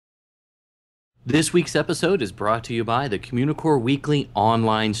This week's episode is brought to you by the Communicore Weekly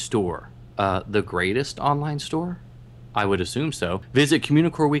online store. The greatest online store? I would assume so. Visit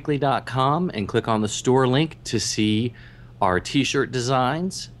CommunicoreWeekly.com and click on the store link to see our t-shirt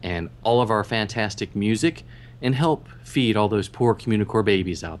designs and all of our fantastic music and help feed all those poor Communicore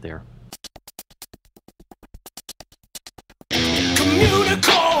babies out there.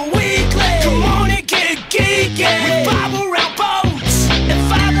 Communicore Weekly. Come on and get geeky. We bob around boats and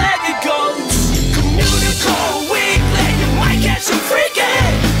five-legged goats. Communicore Weekly. You might catch some freaky.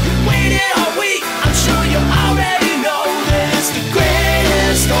 You waited all week. I'm sure you already know that it's the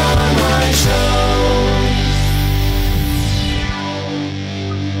greatest online show.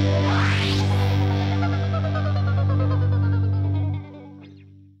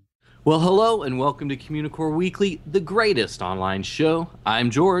 Well, hello and welcome to Communicore Weekly, the greatest online show.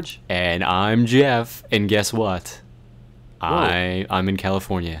 I'm George. And I'm Jeff, and guess what? I'm in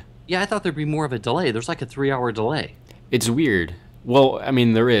California. Yeah, I thought there'd be more of a delay. There's like a 3-hour delay. It's weird. Well, I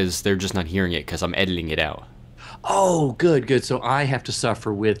mean, there is. They're just not hearing it because I'm editing it out. Oh, good. So I have to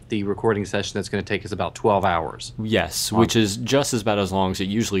suffer with the recording session that's going to take us about 12 hours. Yes, which is just about as long as it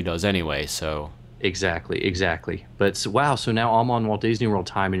usually does anyway, so... Exactly. But wow, so now I'm on Walt Disney World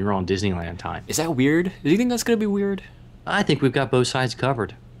time and you're on Disneyland time. Is that weird? Do you think that's going to be weird? I think we've got both sides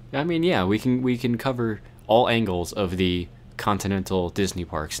covered. I mean, yeah, we can cover all angles of the continental Disney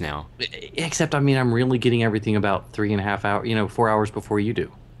parks now. Except, I mean, I'm really getting everything about 3.5 hours, 4 hours before you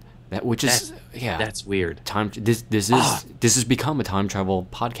do. That's weird. This has become a time travel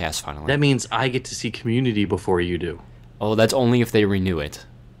podcast finally. That means I get to see Community before you do. Oh, that's only if they renew it.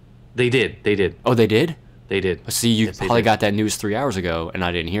 They did. Oh, they did? They did. See, you probably got that news 3 hours ago, and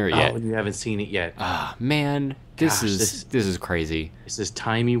I didn't hear it yet. Oh, and you haven't seen it yet. Ah, man, this is crazy. This is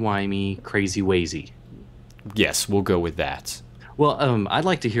timey-wimey, crazy-wazy. Yes, we'll go with that. Well, I'd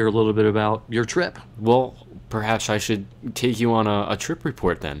like to hear a little bit about your trip. Well, perhaps I should take you on a trip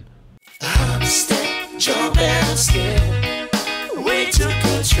report then. I'm step, jump, and I'm scared. We took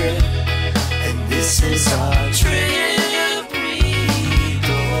a trip, and this is our trip.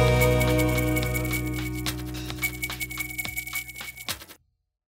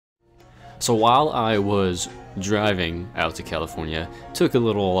 So while I was driving out to California, took a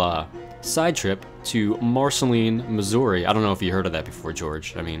little side trip to Marceline, Missouri. I don't know if you heard of that before,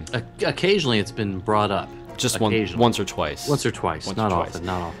 George. I mean, occasionally it's been brought up. Just once or twice. Not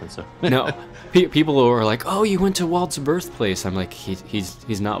often. So no, people are like, "Oh, you went to Walt's birthplace." I'm like,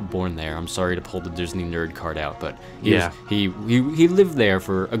 he's not born there. I'm sorry to pull the Disney nerd card out, but he lived there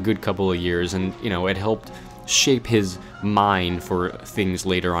for a good couple of years, and it helped shape his mind for things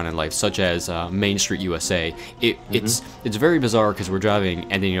later on in life, such as Main Street USA. It's very bizarre because we're driving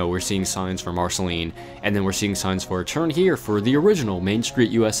and then we're seeing signs for Marceline, and then we're seeing signs for turn here for the original Main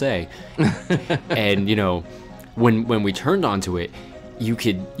Street USA. And when we turned onto it, you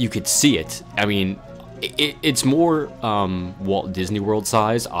could see it. I mean, it's more Walt Disney World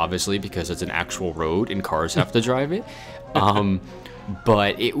size, obviously, because it's an actual road and cars have to drive it.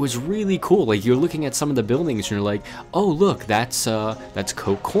 But it was really cool. Like, you're looking at some of the buildings and you're like, oh, look, that's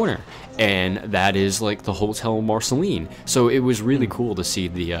Coke Corner, and that is like the Hotel Marceline. So it was really cool to see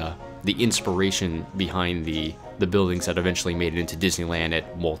the inspiration behind the buildings that eventually made it into Disneyland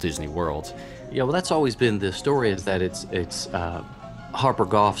at Walt Disney World. Yeah, well, that's always been the story, is that it's Harper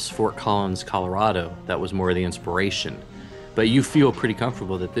Goff's Fort Collins, Colorado, that was more of the inspiration. But you feel pretty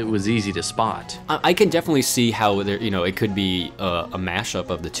comfortable that it was easy to spot. I can definitely see how there, it could be a mashup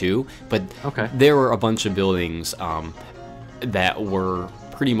of the two, but okay. There were a bunch of buildings that were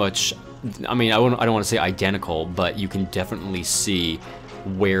pretty much, I mean, I don't want to say identical, but you can definitely see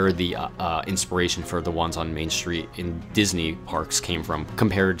where the inspiration for the ones on Main Street in Disney parks came from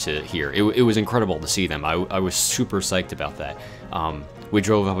compared to here. It was incredible to see them. I was super psyched about that. We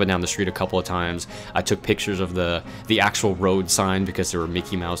drove up and down the street a couple of times. I took pictures of the actual road sign because there were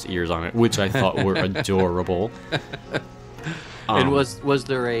Mickey Mouse ears on it, which I thought were adorable. And was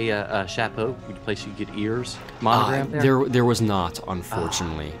there a chapeau, a place you could get ears monogrammed there? There was not,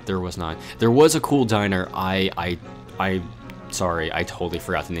 unfortunately. There was not. There was a cool diner. Sorry, I totally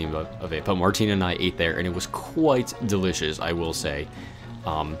forgot the name of it. But Martina and I ate there, and it was quite delicious, I will say.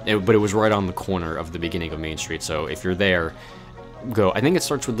 But it was right on the corner of the beginning of Main Street, so if you're there, go. I think it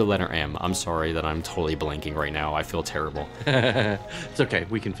starts with the letter M. I'm sorry that I'm totally blanking right now. I feel terrible. It's okay.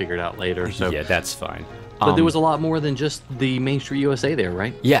 We can figure it out later. So. Yeah, that's fine. But there was a lot more than just the Main Street USA there,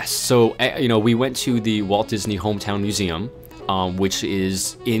 right? Yes. So, we went to the Walt Disney Hometown Museum, which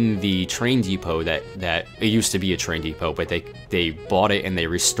is in the train depot that it used to be a train depot, but they bought it and they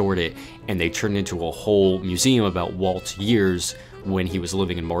restored it, and they turned it into a whole museum about Walt's years when he was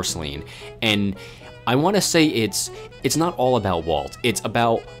living in Marceline. And I want to say it's not all about Walt. It's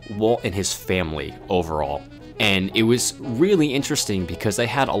about Walt and his family overall. And it was really interesting because they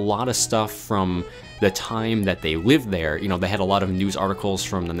had a lot of stuff from the time that they lived there. You know, they had a lot of news articles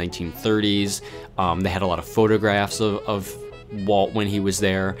from the 1930s. They had a lot of photographs of Walt when he was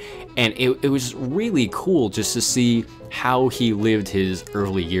there. And it was really cool just to see how he lived his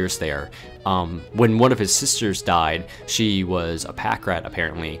early years there. When one of his sisters died, she was a pack rat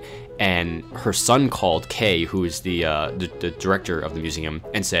apparently, and her son called Kay, who is the director of the museum,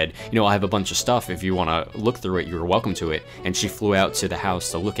 and said, you know, I have a bunch of stuff. If you want to look through it, you're welcome to it. And she flew out to the house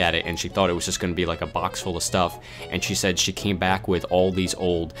to look at it, and she thought it was just going to be like a box full of stuff. And she said she came back with all these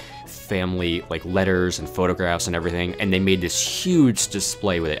old family like letters and photographs and everything, and they made this huge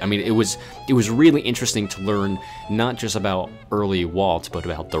display with it. I mean, it was really interesting to learn not just about early Walt, but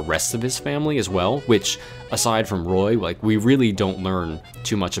about the rest of his family as well, which aside from Roy, like, we really don't learn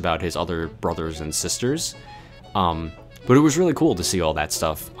too much about his other brothers and sisters. But it was really cool to see all that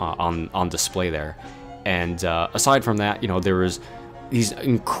stuff on display there. And aside from that, you know, there was these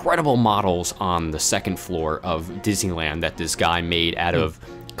incredible models on the second floor of Disneyland that this guy made out of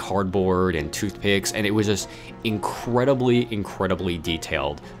cardboard and toothpicks, and it was just incredibly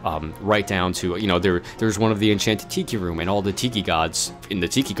detailed, right down to, you know, there's one of the Enchanted Tiki Room, and all the tiki gods in the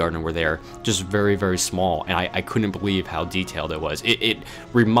Tiki Garden were there, just very small, and I couldn't believe how detailed it was. It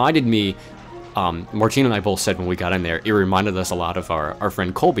reminded me, Martina and I both said when we got in there, it reminded us a lot of our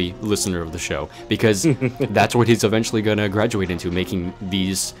friend Colby, listener of the show, because that's what he's eventually going to graduate into, making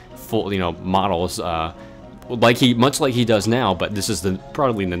these full, you know, models, much like he does now, but this is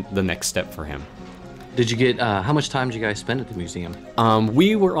probably the next step for him. Did you get, how much time did you guys spend at the museum?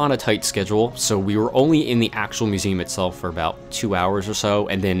 We were on a tight schedule, so we were only in the actual museum itself for about 2 hours or so,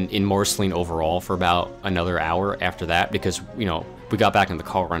 and then in Marceline overall for about another hour after that, because, you know, we got back in the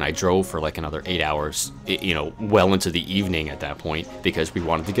car and I drove for like another 8 hours, you know, well into the evening at that point, because we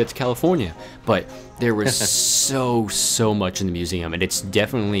wanted to get to California. But there was so much in the museum, and it's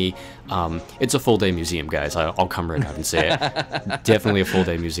definitely, it's a full day museum, guys. I'll come right out and say it. Definitely a full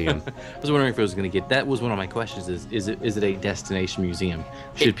day museum. I was wondering if it was going to get, that was one of my questions, is it a destination museum?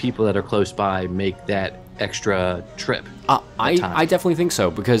 Should people that are close by make that extra trip? I definitely think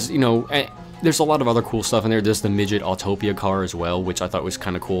so, because, you know, there's a lot of other cool stuff in there. There's the Midget Autopia car as well, which I thought was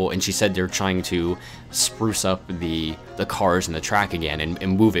kind of cool. And she said they're trying to spruce up the cars and the track again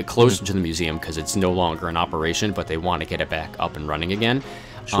and move it closer to the museum because it's no longer in operation, but they want to get it back up and running again.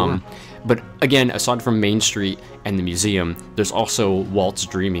 Sure. But again, aside from Main Street and the museum, there's also Walt's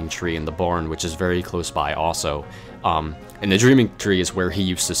Dreaming Tree in the barn, which is very close by also. And the Dreaming Tree is where he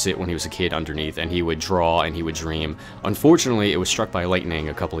used to sit when he was a kid underneath, and he would draw and he would dream. Unfortunately, it was struck by lightning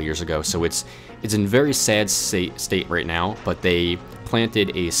a couple of years ago, so it's in very sad state right now, but they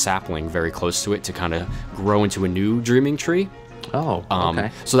planted a sapling very close to it to kind of grow into a new Dreaming Tree. Oh,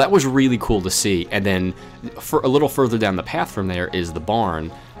 okay. So that was really cool to see. And then for a little further down the path from there is the barn,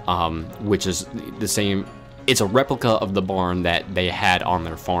 which is the same. It's a replica of the barn that they had on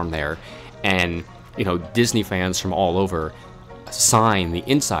their farm there. And, you know, Disney fans from all over sign the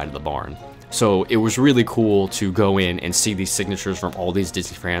inside of the barn. So it was really cool to go in and see these signatures from all these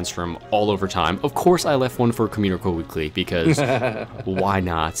Disney fans from all over time. Of course, I left one for Communicore Weekly because why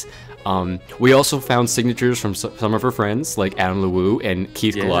not? We also found signatures from some of her friends, like Adam LeWoo and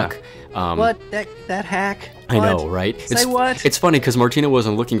Keith Gluck. What? That hack? I know, right? Say what? It's funny because Martina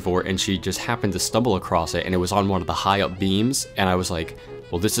wasn't looking for it, and she just happened to stumble across it, and it was on one of the high-up beams, and I was like,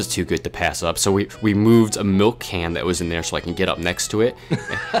 well, this is too good to pass up. So we moved a milk can that was in there so I can get up next to it.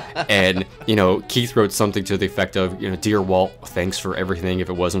 And, you know, Keith wrote something to the effect of, you know, Dear Walt, thanks for everything. If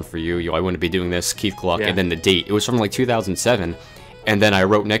it wasn't for you, I wouldn't be doing this. Keith Gluck. Yeah. And then the date. It was from like 2007. And then I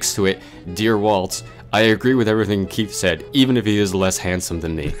wrote next to it, Dear Walt, I agree with everything Keith said, even if he is less handsome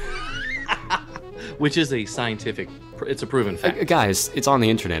than me. Which is a scientific, it's a proven fact. Guys, it's on the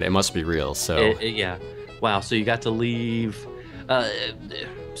internet. It must be real. So yeah. Wow, so you got to leave.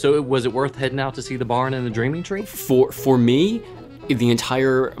 So was it worth heading out to see the barn and the Dreaming Tree? For me, the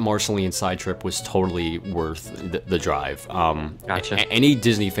entire Marceline side trip was totally worth the drive. Gotcha. Any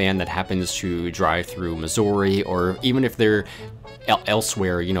Disney fan that happens to drive through Missouri, or even if they're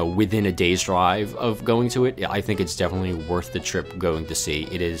elsewhere, you know, within a day's drive of going to it, I think it's definitely worth the trip going to see.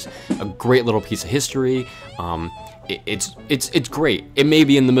 It is a great little piece of history. It's great. It may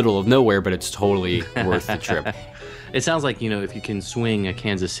be in the middle of nowhere, but it's totally worth the trip. It sounds like, you know, if you can swing a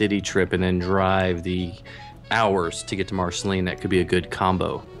Kansas City trip and then drive the hours to get to Marceline, that could be a good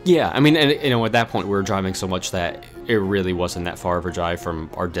combo. Yeah, I mean, and at that point we were driving so much that it really wasn't that far of a drive from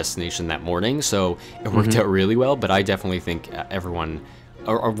our destination that morning, so it worked out really well. But I definitely think everyone,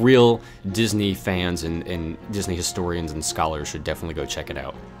 are real Disney fans and Disney historians and scholars should definitely go check it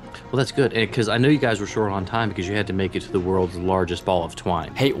out. Well, that's good, because I know you guys were short on time because you had to make it to the world's largest ball of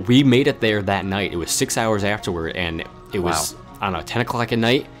twine. Hey, we made it there that night. It was 6 hours afterward, and it was, I don't know, 10 o'clock at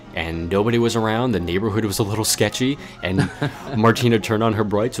night, and nobody was around. The neighborhood was a little sketchy, and Martina turned on her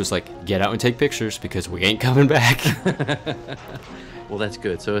brights, was like, get out and take pictures because we ain't coming back. Well, that's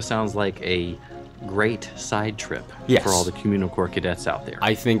good. So it sounds like a great side trip Yes. for all the Communicore cadets out there.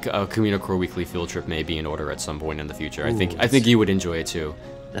 I think a Communicore Weekly field trip may be in order at some point in the future. Ooh, I think you would enjoy it too.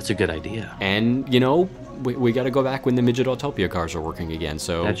 That's a good idea. And, we got to go back when the Midget Autopia cars are working again,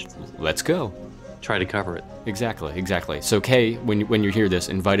 so let's go. Try to cover it. Exactly. So, Kay, when you hear this,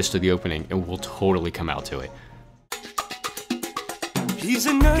 invite us to the opening, and we'll totally come out to it. He's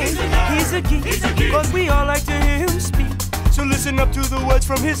a nerd, he's a geek, but we all like to hear him speak. So listen up to the words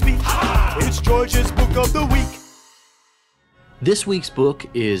from his beat. It's George's Book of the Week. This week's book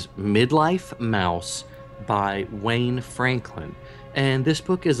is Midlife Mouse by Wayne Franklin. And this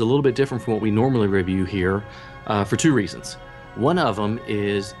book is a little bit different from what we normally review here for two reasons. One of them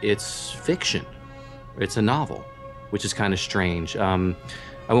is it's fiction. It's a novel, which is kind of strange. I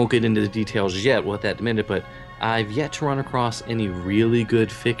won't get into the details yet, we'll hit that in a minute, but I've yet to run across any really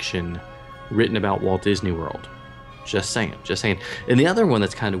good fiction written about Walt Disney World. Just saying. And the other one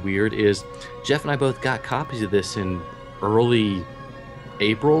that's kind of weird is Jeff and I both got copies of this in early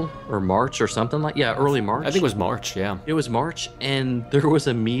April or March or something early March. I think it was March, yeah. It was March, and there was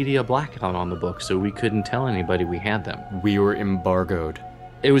a media blackout on the book, so we couldn't tell anybody we had them. We were embargoed.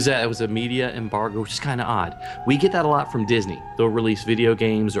 It was a media embargo, which is kind of odd. We get that a lot from Disney. They'll release video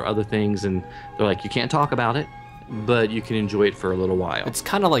games or other things, and they're like, you can't talk about it, but you can enjoy it for a little while. It's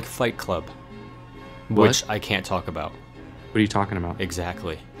kind of like Fight Club, What? which I can't talk about. What are you talking about?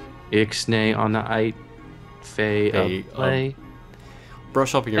 Exactly. Ixnay on the I Fay play.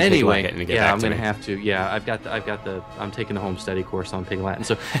 Brush up on your Pig Latin and get back I'm to gonna me. have to. Yeah, I'm taking the home study course on Pig Latin.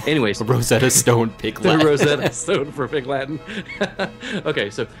 So, anyways, Rosetta Stone Pig the Latin. Rosetta Stone for Pig Latin. Okay,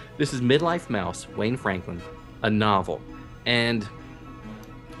 so this is Midlife Mouse, Wayne Franklin, a novel, and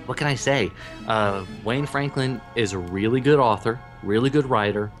what can I say? Wayne Franklin is a really good author, really good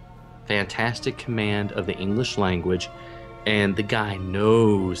writer, fantastic command of the English language, and the guy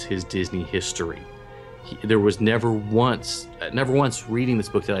knows his Disney history. There was never once reading this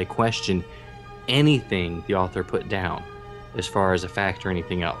book that I questioned anything the author put down as far as a fact or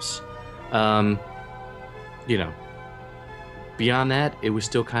anything else. Beyond that, it was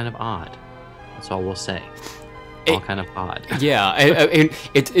still kind of odd. That's all we'll say. Kind of odd. Yeah, and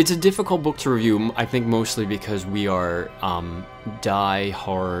it's a difficult book to review, I think mostly because we are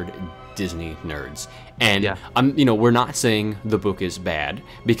die-hard Disney nerds. And we're not saying the book is bad,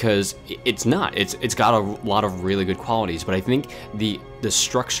 because it's not. It's got a lot of really good qualities, but I think the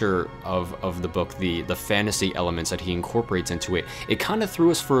structure of the book, the fantasy elements that he incorporates into it, it kind of threw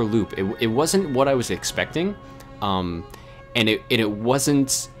us for a loop. It wasn't what I was expecting, and it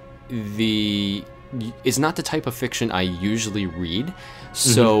wasn't it's not the type of fiction I usually read.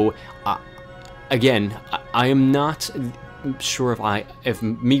 So again, I am not sure if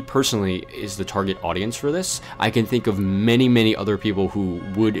me personally is the target audience for this. I can think of many other people who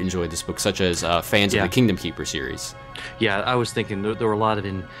would enjoy this book, such as fans of the Kingdom Keeper series. Yeah, I was thinking there were a lot of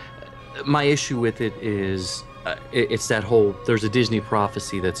my issue with it is it's that whole, there's a Disney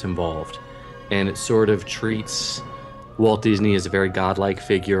prophecy that's involved, and it sort of treats Walt Disney as a very godlike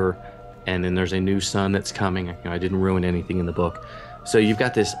figure, and then there's a new son that's coming. I didn't ruin anything in the book. So you've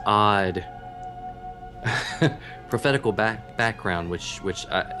got this odd prophetical background, which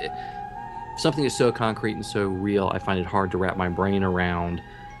something that's so concrete and so real, I find it hard to wrap my brain around,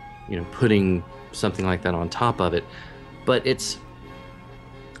 putting something like that on top of it. But it's,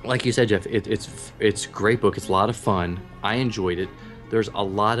 like you said, Jeff, it's a great book. It's a lot of fun. I enjoyed it. There's a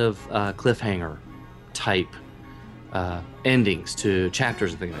lot of cliffhanger type endings to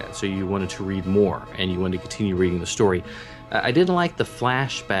chapters and things like that. So you wanted to read more, and you wanted to continue reading the story. I didn't like the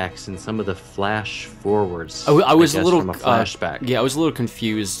flashbacks and some of the flash forwards. I was a little from a flashback. I was a little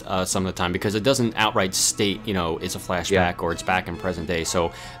confused some of the time, because it doesn't outright state, it's a flashback or it's back in present day.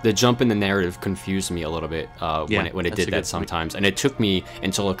 So the jump in the narrative confused me a little bit when it did that sometimes. And it took me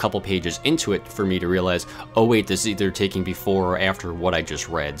until a couple pages into it for me to realize, oh wait, this is either taking before or after what I just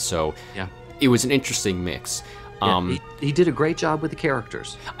read. So it was an interesting mix. He did a great job with the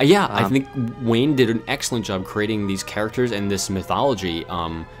characters. I think Wayne did an excellent job creating these characters and this mythology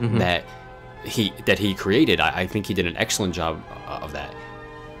that he created. I think he did an excellent job of that.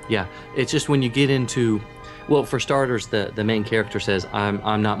 Yeah, it's just when you get into, well, for starters, the main character says,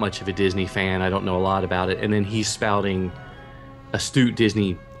 I'm not much of a Disney fan. I don't know a lot about it. And then he's spouting astute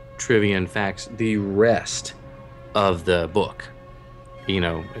Disney trivia and facts the rest of the book. You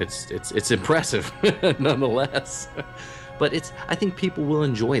know, it's impressive nonetheless. But I think people will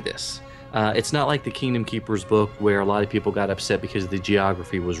enjoy this. It's not like the Kingdom Keepers book where a lot of people got upset because the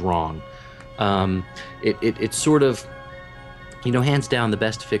geography was wrong. It's sort of, you know, hands down the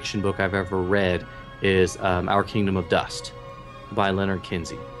best fiction book I've ever read is Our Kingdom of Dust by Leonard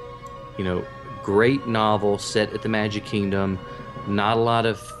Kinsey. You know, great novel set at the Magic Kingdom, not a lot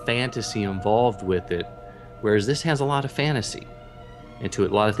of fantasy involved with it, whereas this has a lot of fantasy into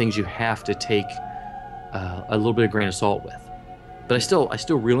it, a lot of things you have to take a little bit of grain of salt with. But I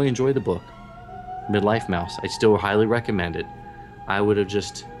still really enjoy the book, Midlife Mouse. I still highly recommend it. I would have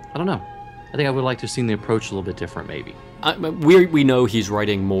just, I don't know. I think I would like to have seen the approach a little bit different, maybe. We know he's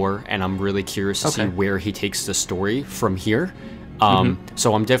writing more, and I'm really curious to see where he takes the story from here.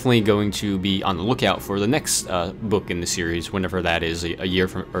 So I'm definitely going to be on the lookout for the next book in the series, whenever that is, a year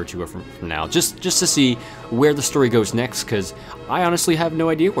or two from now, just to see where the story goes next, because I honestly have no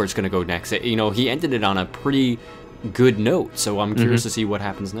idea where it's going to go next. You know, he ended it on a pretty good note, so I'm curious to see what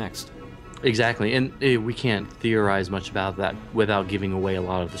happens next. Exactly, and we can't theorize much about that without giving away a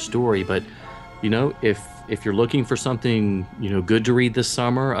lot of the story, but, you know, if you're looking for something, you know, good to read this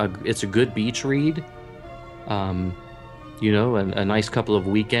summer, it's a good beach read. You know, a nice couple of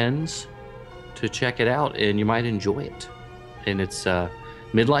weekends to check it out, and you might enjoy it. And it's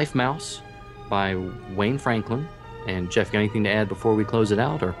Midlife Mouse by Wayne Franklin. And Jeff, you got anything to add before we close it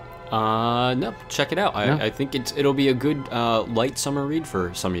out, or? No, check it out. I think it'll be a good light summer read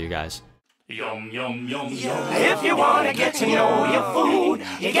for some of you guys. Yum, yum, yum, yum. If you want to get to know your food,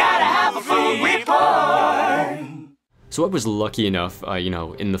 you gotta have a food report. So I was lucky enough, you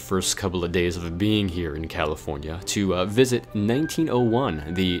know, in the first couple of days of being here in California to visit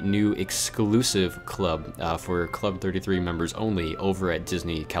 1901, the new exclusive club for Club 33 members only over at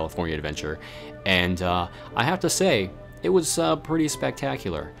Disney California Adventure. And I have to say, it was pretty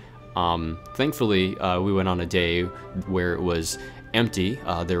spectacular. Thankfully, we went on a day where it was empty.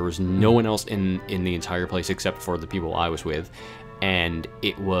 There was no one else in the entire place except for the people I was with. And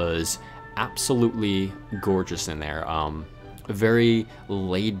it was absolutely gorgeous in there. A very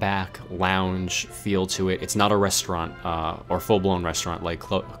laid-back lounge feel to it. It's not a restaurant or full-blown restaurant like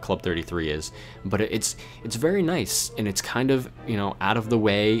Club 33 is, but it's very nice, and it's kind of, you know, out of the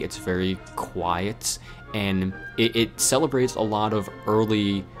way. It's very quiet, and it celebrates a lot of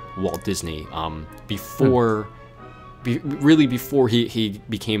early Walt Disney before he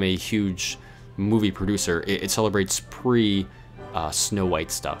became a huge movie producer. It celebrates pre Snow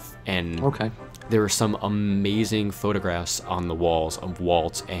White stuff, and there are some amazing photographs on the walls of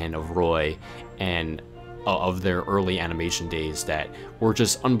Walt and of Roy and of their early animation days that were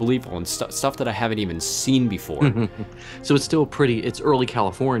just unbelievable, and stuff that I haven't even seen before. So it's still it's early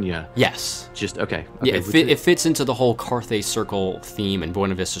California. Yes. Just, okay. Yeah, it fits into the whole Carthay Circle theme and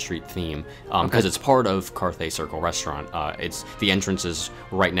Buena Vista Street theme, because it's part of Carthay Circle Restaurant. The entrance is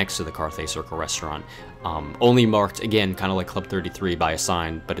right next to the Carthay Circle Restaurant. Only marked, again, kind of like Club 33 by a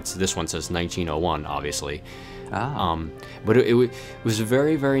sign, but this one says 1901, obviously. But it was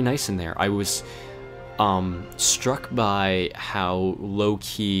very, very nice in there. I was struck by how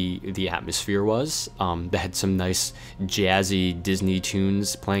low-key the atmosphere was. They had some nice jazzy Disney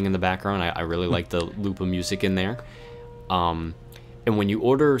tunes playing in the background. I really like the loop of music in there. And when you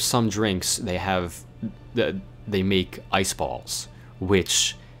order some drinks, they make ice balls,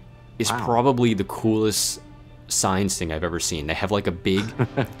 which is probably the coolest science thing I've ever seen. They have like a big,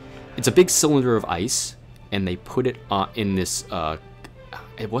 it's a big cylinder of ice, and they put it in this,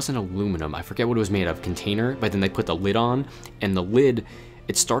 it wasn't aluminum, I forget what it was made of, container, but then they put the lid on, and the lid,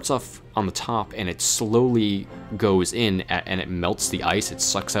 it starts off on the top, and it slowly goes in, and it melts the ice, it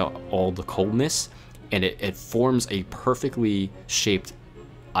sucks out all the coldness, and it forms a perfectly shaped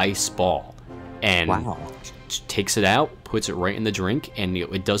ice ball. And takes it out, puts it right in the drink, and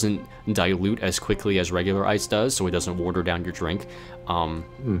it doesn't dilute as quickly as regular ice does, so it doesn't water down your drink.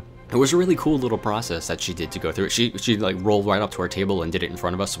 It was a really cool little process that she did to go through it. She like rolled right up to our table and did it in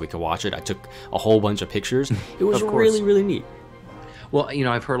front of us so we could watch it. I took a whole bunch of pictures. It was really, really neat. Well, you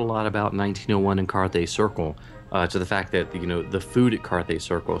know, I've heard a lot about 1901 and Carthay Circle, to the fact that, you know, the food at Carthay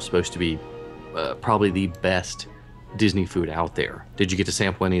Circle is supposed to be probably the best Disney food out there. Did you get to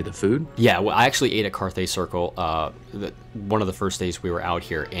sample any of the food? Yeah, well, I actually ate at Carthay Circle one of the first days we were out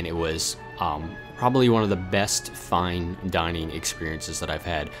here, and it was probably one of the best fine dining experiences that I've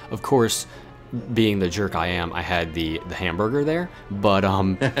had. Of course, being the jerk I am, I had the hamburger there, but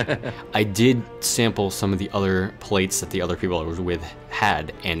I did sample some of the other plates that the other people I was with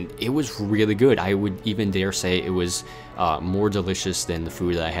had, and it was really good. I would even dare say it was more delicious than the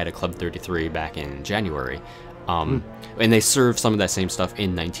food that I had at Club 33 back in January. And they serve some of that same stuff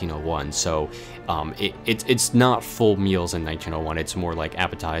in 1901, so it's not full meals in 1901. It's more like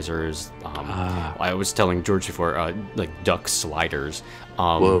appetizers. I was telling George before, like duck sliders.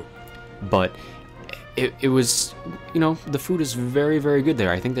 Whoa. But it was, the food is very, very good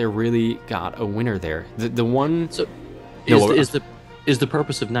there. I think they really got a winner there. The one... So, is the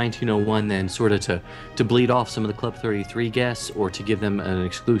purpose of 1901 then sort of to bleed off some of the Club 33 guests, or to give them an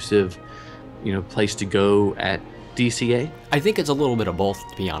exclusive, place to go at DCA? I think it's a little bit of both,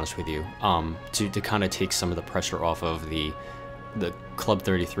 to be honest with you. To kind of take some of the pressure off of the Club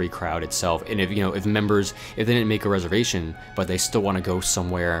 33 crowd itself, and if members, if they didn't make a reservation but they still want to go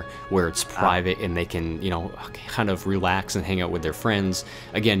somewhere where it's private and they can kind of relax and hang out with their friends.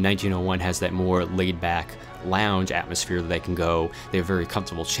 Again, 1901 has that more laid back lounge atmosphere that they can go. They have very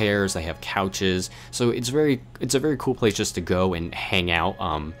comfortable chairs, they have couches, so it's a very cool place just to go and hang out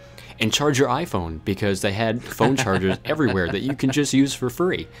and charge your iPhone, because they had phone chargers everywhere that you can just use for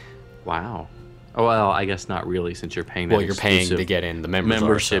free. Wow. Oh, well, I guess not really, since you're paying. Well, you're paying to get in. The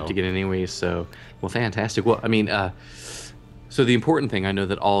membership to get in anyway. So, well, fantastic. Well, I mean, so the important thing I know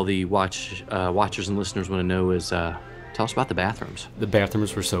that all the watchers and listeners want to know is, tell us about the bathrooms. The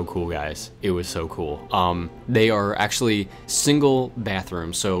bathrooms were so cool, guys. It was so cool. They are actually single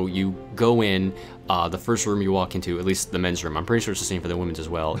bathrooms. So you go in, the first room you walk into, at least the men's room, I'm pretty sure it's the same for the women's as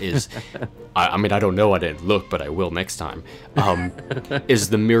well, is, I mean, I don't know, I didn't look, but I will next time, is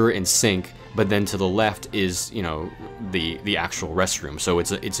the mirror and sink. But then to the left is, the actual restroom. So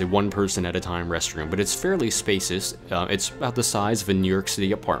it's a one person at a time restroom, but it's fairly spacious. It's about the size of a New York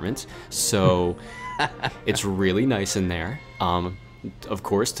City apartment. So it's really nice in there. Of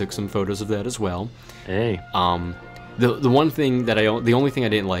course, took some photos of that as well. Hey. The only thing I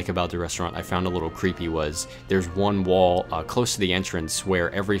didn't like about the restaurant, I found a little creepy, was there's one wall close to the entrance where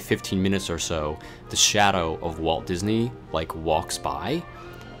every 15 minutes or so, the shadow of Walt Disney walks by.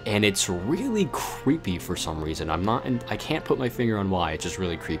 And it's really creepy for some reason. I can't put my finger on why. It's just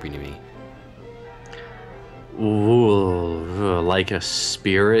really creepy to me. Ooh, like a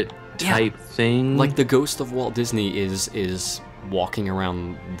spirit type thing? Like the ghost of Walt Disney is walking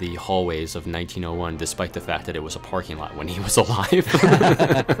around the hallways of 1901, despite the fact that it was a parking lot when he was alive.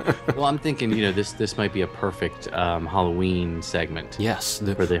 Well, I'm thinking, this might be a perfect Halloween segment. Yes.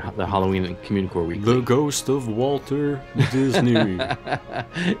 For the Halloween and Communicore Weekly. The ghost of Walter Disney.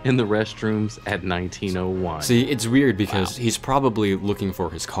 In the restrooms at 1901. See, it's weird because he's probably looking for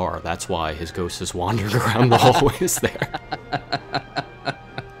his car. That's why his ghost is wandering around the hallways there.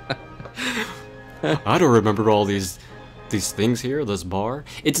 I don't remember all these things here, this bar.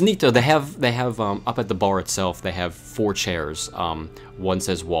 It's neat though. They have up at the bar itself, they have 4 chairs. One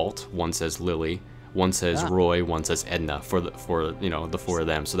says Walt, one says Lily, one says Roy, one says Edna for the 4 of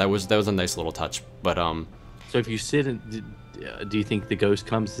them. So that was a nice little touch. But so if you sit do you think the ghost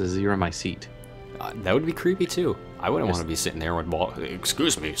comes and says, "You're in my seat"? That would be creepy too. I wouldn't want to be sitting there with Walt.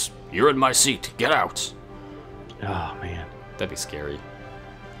 Excuse me, you're in my seat. Get out. Oh man, that'd be scary.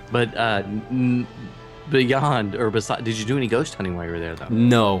 But beyond or beside, did you do any ghost hunting while you were there though?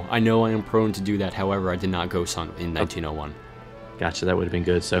 No, I know I am prone to do that. However, I did not ghost hunt in 1901. Gotcha, that would have been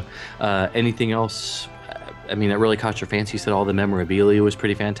good. So, anything else? I mean, that really caught your fancy. You said all the memorabilia was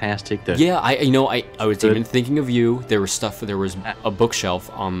pretty fantastic. Yeah, I was even thinking of you. There was a bookshelf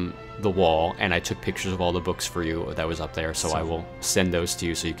on the wall, and I took pictures of all the books for you that was up there. So I will send those to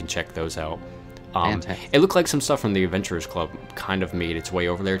you so you can check those out. It looked like some stuff from the Adventurers Club kind of made its way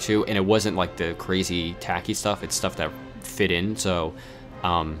over there too, and it wasn't like the crazy tacky stuff. It's stuff that fit in, so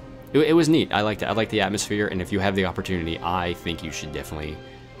it was neat. I liked it. I liked the atmosphere, and if you have the opportunity, I think you should definitely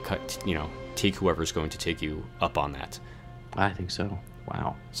take whoever's going to take you up on that. I think so.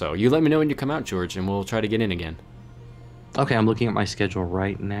 Wow. So you let me know when you come out, George, and we'll try to get in again. Okay, I'm looking at my schedule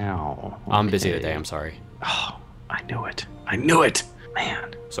right now. Okay. I'm busy today. I'm sorry. Oh, I knew it,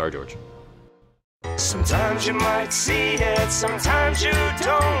 man. Sorry, George. Sometimes you might see it, sometimes you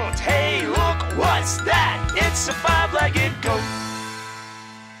don't. Hey, look, what's that? It's a 5-legged goat.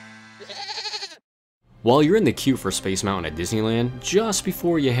 While you're in the queue for Space Mountain at Disneyland, just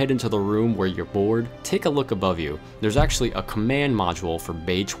before you head into the room where you're bored, take a look above you. There's actually a command module for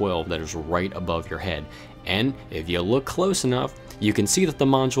Bay 12 that is right above your head. And if you look close enough, you can see that the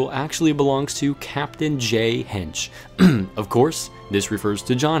module actually belongs to Captain J. Hench. Of course, this refers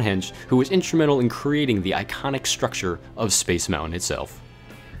to John Hench, who was instrumental in creating the iconic structure of Space Mountain itself.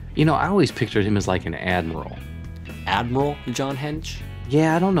 I always pictured him as like an admiral. Admiral John Hench?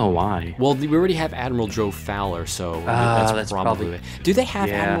 Yeah, I don't know why. Well, we already have Admiral Joe Fowler, so that's probably... Do they have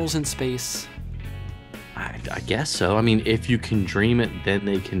admirals in space? I guess so. I mean, if you can dream it, then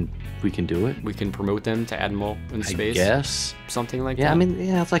we can do it. We can promote them to admiral in space? I guess. Something like that? Yeah, I mean,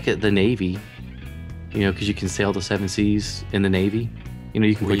 it's like the Navy. Because you can sail the 7 seas in the Navy.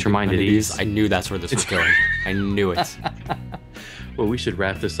 You can put your mind at ease. I knew that's where this was going. I knew it. Well, we should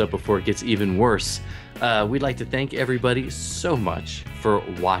wrap this up before it gets even worse. We'd like to thank everybody so much for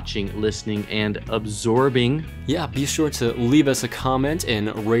watching, listening, and absorbing. Yeah, be sure to leave us a comment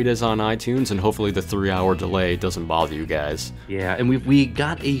and rate us on iTunes, and hopefully the 3-hour delay doesn't bother you guys. Yeah, and we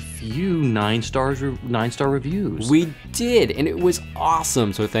got a few 9-star reviews. We did, and it was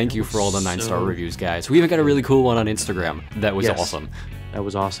awesome. So thank you for all the 9-star reviews, guys. We even got a really cool one on Instagram. That was awesome. That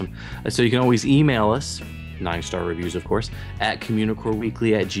was awesome. So you can always email us, 9-star reviews, of course, at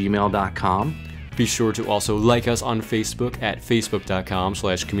communicoreweekly@gmail.com. Be sure to also like us on Facebook at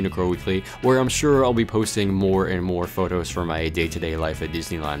facebook.com/Communicore Weekly, where I'm sure I'll be posting more and more photos from my day-to-day life at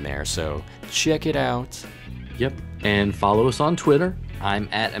Disneyland there, so check it out. Yep, and follow us on Twitter. I'm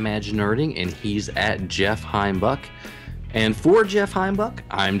at Imaginerding, and he's at Jeff Heimbuck. And for Jeff Heimbuck,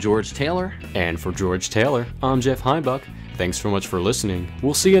 I'm George Taylor. And for George Taylor, I'm Jeff Heimbuck. Thanks so much for listening.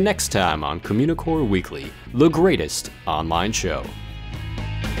 We'll see you next time on Communicore Weekly, the greatest online show.